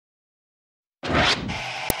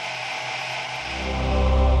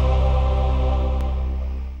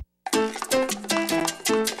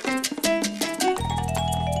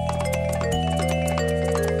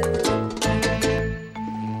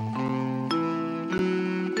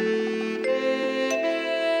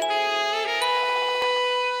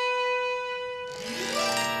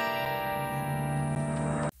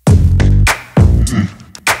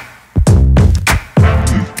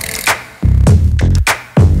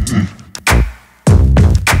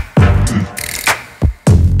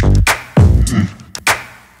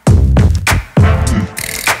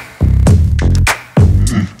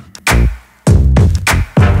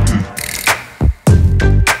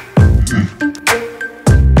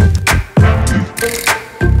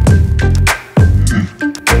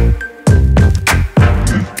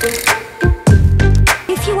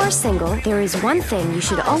There is one thing you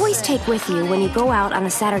should always take with you when you go out on a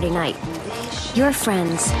Saturday night. Your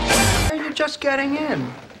friends. You're just getting in.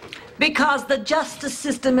 Because the justice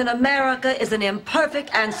system in America is an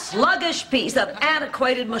imperfect and sluggish piece of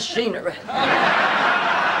antiquated machinery.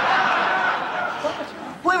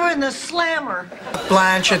 We were in the slammer.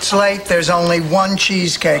 Blanche, it's late. There's only one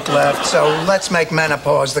cheesecake left, so let's make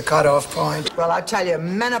menopause the cutoff point. Well, I tell you,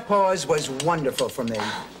 menopause was wonderful for me.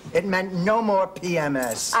 It meant no more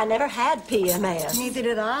PMS. I never had PMS. Neither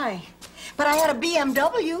did I. But I had a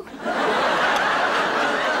BMW.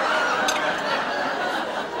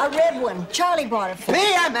 A red one. Charlie bought it for me.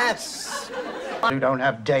 PMS! You don't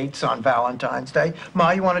have dates on Valentine's Day.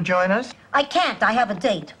 Ma, you want to join us? I can't. I have a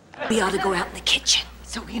date. We ought to go out in the kitchen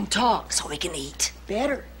so we can talk, so we can eat.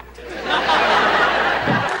 Better.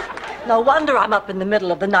 No wonder I'm up in the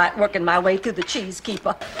middle of the night working my way through the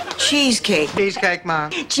cheesekeeper. Cheesecake. Cheesecake, Ma.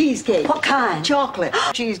 Cheesecake. What kind? Chocolate.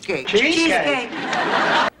 Cheesecake. Cheesecake.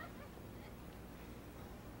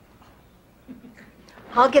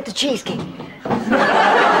 I'll get the cheesecake.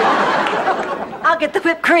 I'll get the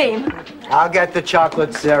whipped cream. I'll get the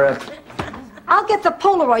chocolate syrup. I'll get the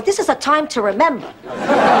Polaroid. This is a time to remember.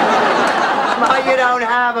 Ma, you don't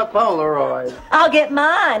have a Polaroid. I'll get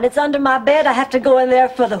mine. It's under my bed. I have to go in there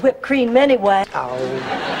for the whipped cream anyway. Oh.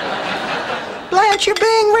 Blanche, you're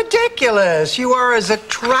being ridiculous. You are as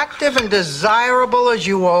attractive and desirable as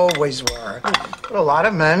you always were. But a lot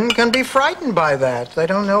of men can be frightened by that. They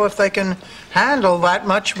don't know if they can handle that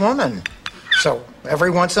much woman. So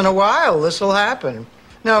every once in a while, this will happen.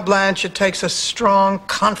 Now, Blanche, it takes a strong,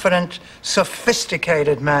 confident,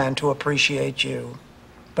 sophisticated man to appreciate you.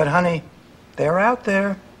 But, honey, they're out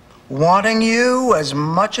there, wanting you as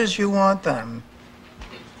much as you want them.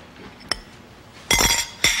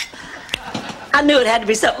 I knew it had to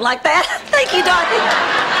be something like that. Thank you, Dorothy.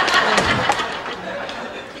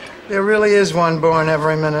 There really is one born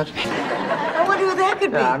every minute. I wonder who that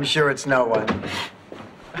could be. I'm sure it's no one.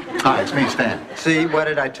 Hi, it's me, Stan. See, what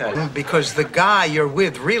did I tell you? Because the guy you're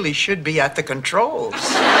with really should be at the controls.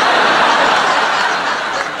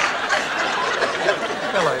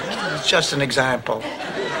 Well, it's just an example.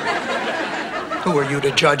 Who are you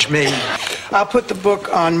to judge me? I'll put the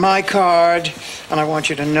book on my card, and I want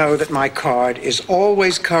you to know that my card is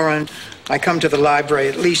always current. I come to the library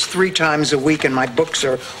at least 3 times a week, and my books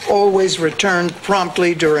are always returned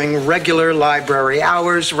promptly during regular library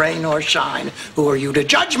hours, rain or shine. Who are you to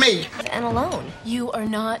judge me? And alone. You are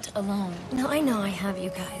not alone. No, I know I have you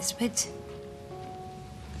guys, but...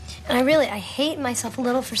 And I hate myself a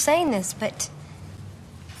little for saying this, but...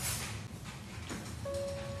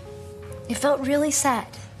 It felt really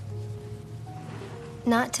sad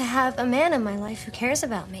not to have a man in my life who cares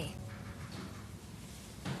about me.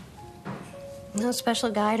 No special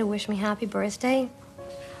guy to wish me happy birthday.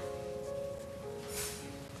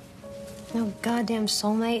 No goddamn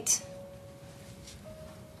soulmate.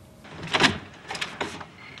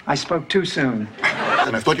 I spoke too soon.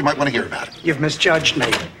 And I thought you might want to hear about it. You've misjudged me.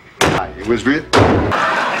 It was real.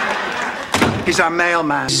 He's our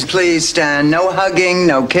mailman. Please, Stan, no hugging,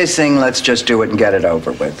 no kissing. Let's just do it and get it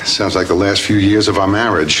over with. Sounds like the last few years of our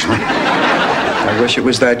marriage. I wish it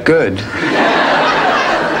was that good.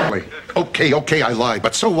 Okay, I lied,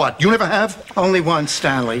 but so what? You never have? Only once,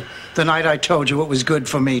 Stanley. The night I told you it was good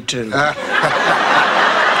for me, too.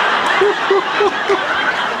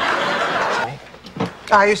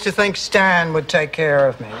 I used to think Stan would take care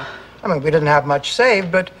of me. I mean, we didn't have much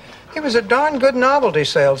saved, but he was a darn good novelty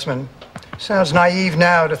salesman. Sounds naive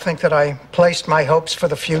now to think that I placed my hopes for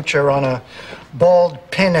the future on a bald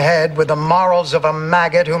pinhead with the morals of a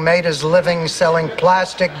maggot who made his living selling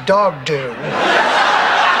plastic dog dew.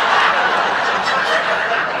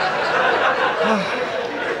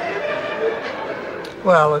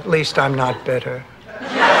 Well, at least I'm not bitter.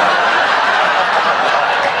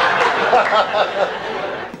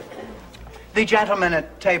 The gentleman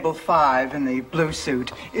at table 5 in the blue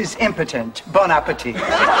suit is impotent. Bon appetit.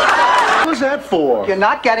 What's that for? You're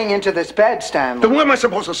not getting into this bed, Stanley. Then where am I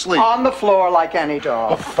supposed to sleep? On the floor like any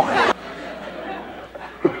dog. Oh, fine.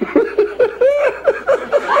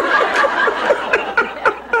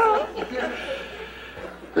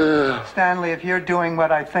 Stanley, if you're doing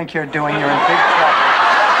what I think you're doing, you're in big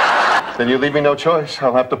trouble. Then you leave me no choice.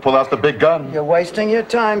 I'll have to pull out the big gun. You're wasting your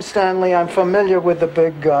time, Stanley. I'm familiar with the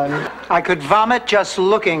big gun. I could vomit just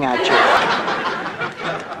looking at you.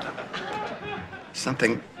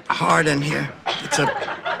 Something hard in here. It's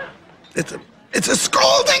a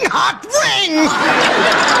scalding hot ring!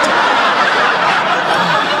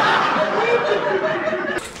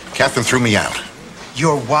 Catherine threw me out.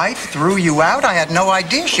 Your wife threw you out? I had no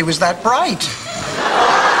idea she was that bright.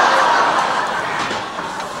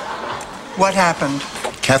 What happened?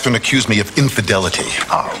 Catherine accused me of infidelity.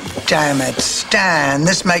 Oh, damn it, Stan.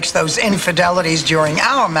 This makes those infidelities during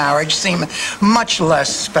our marriage seem much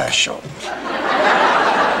less special.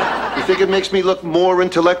 You think it makes me look more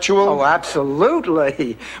intellectual? Oh,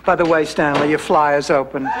 absolutely. By the way, Stanley, your flyer's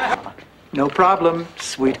open. No problem,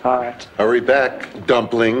 sweetheart. Hurry back,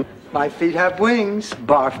 dumpling. My feet have wings,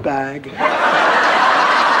 barf bag.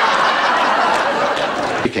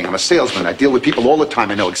 I'm a salesman. I deal with people all the time.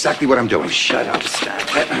 I know exactly what I'm doing. Shut up, Stan.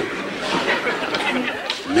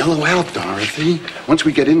 Mellow out, Dorothy. Once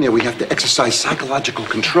we get in there, we have to exercise psychological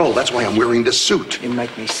control. That's why I'm wearing this suit. You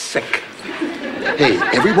make me sick. Hey,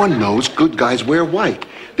 everyone knows good guys wear white.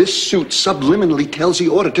 This suit subliminally tells the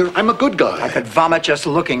auditor I'm a good guy. I could vomit just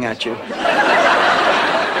looking at you.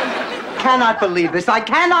 Cannot believe this. I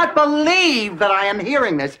cannot believe that I am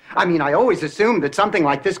hearing this. I mean, I always assumed that something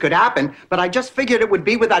like this could happen, but I just figured it would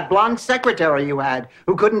be with that blonde secretary you had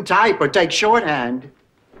who couldn't type or take shorthand.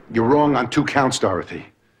 You're wrong on 2 counts, Dorothy.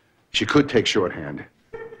 She could take shorthand,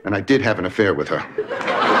 and I did have an affair with her.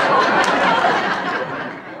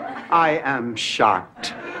 I am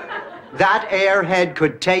shocked. That airhead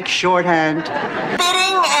could take shorthand.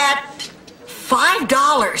 Bidding at $5.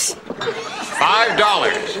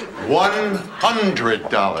 $5.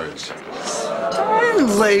 $100.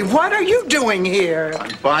 Stanley, what are you doing here?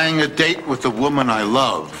 I'm buying a date with the woman I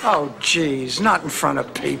love. Oh, geez, not in front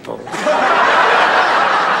of people.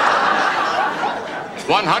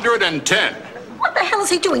 110. What the hell is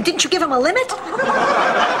he doing? Didn't you give him a limit?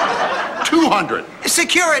 200.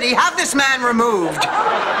 Security, have this man removed.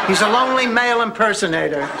 He's a lonely male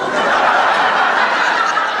impersonator.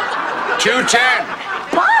 210.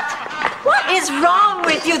 What? What is wrong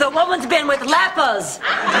with you? The woman's been with lepers.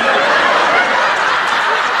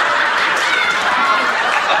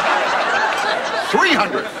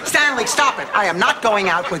 300. Stanley, stop it. I am not going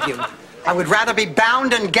out with you. I would rather be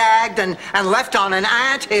bound and gagged and left on an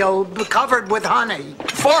anthill covered with honey.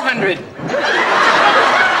 400.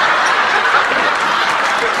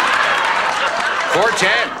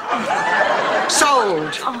 410.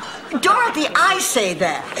 Sold. Dorothy, I say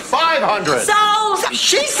that. 500. So,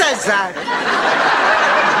 She says that.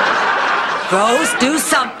 Rose, do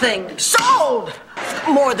something. Sold!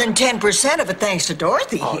 More than 10% of it thanks to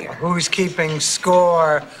Dorothy here. Who's keeping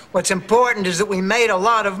score? What's important is that we made a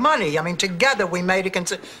lot of money. I mean, together we made a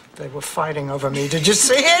They were fighting over me. Did you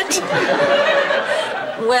see it?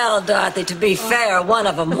 Well, Dorothy, to be fair, one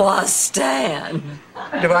of them was Stan.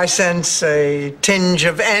 Do I sense a tinge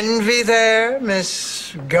of envy there,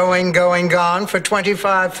 Miss Going, Gone for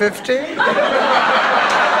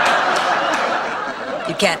 $25.50?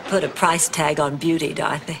 You can't put a price tag on beauty,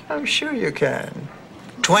 Dorothy. I'm sure you can.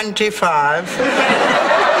 25.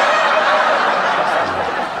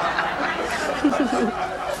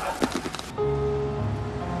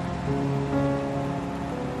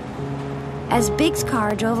 As Big's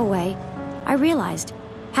car drove away, I realized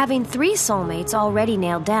having 3 soulmates already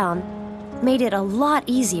nailed down made it a lot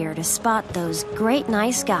easier to spot those great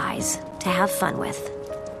nice guys to have fun with.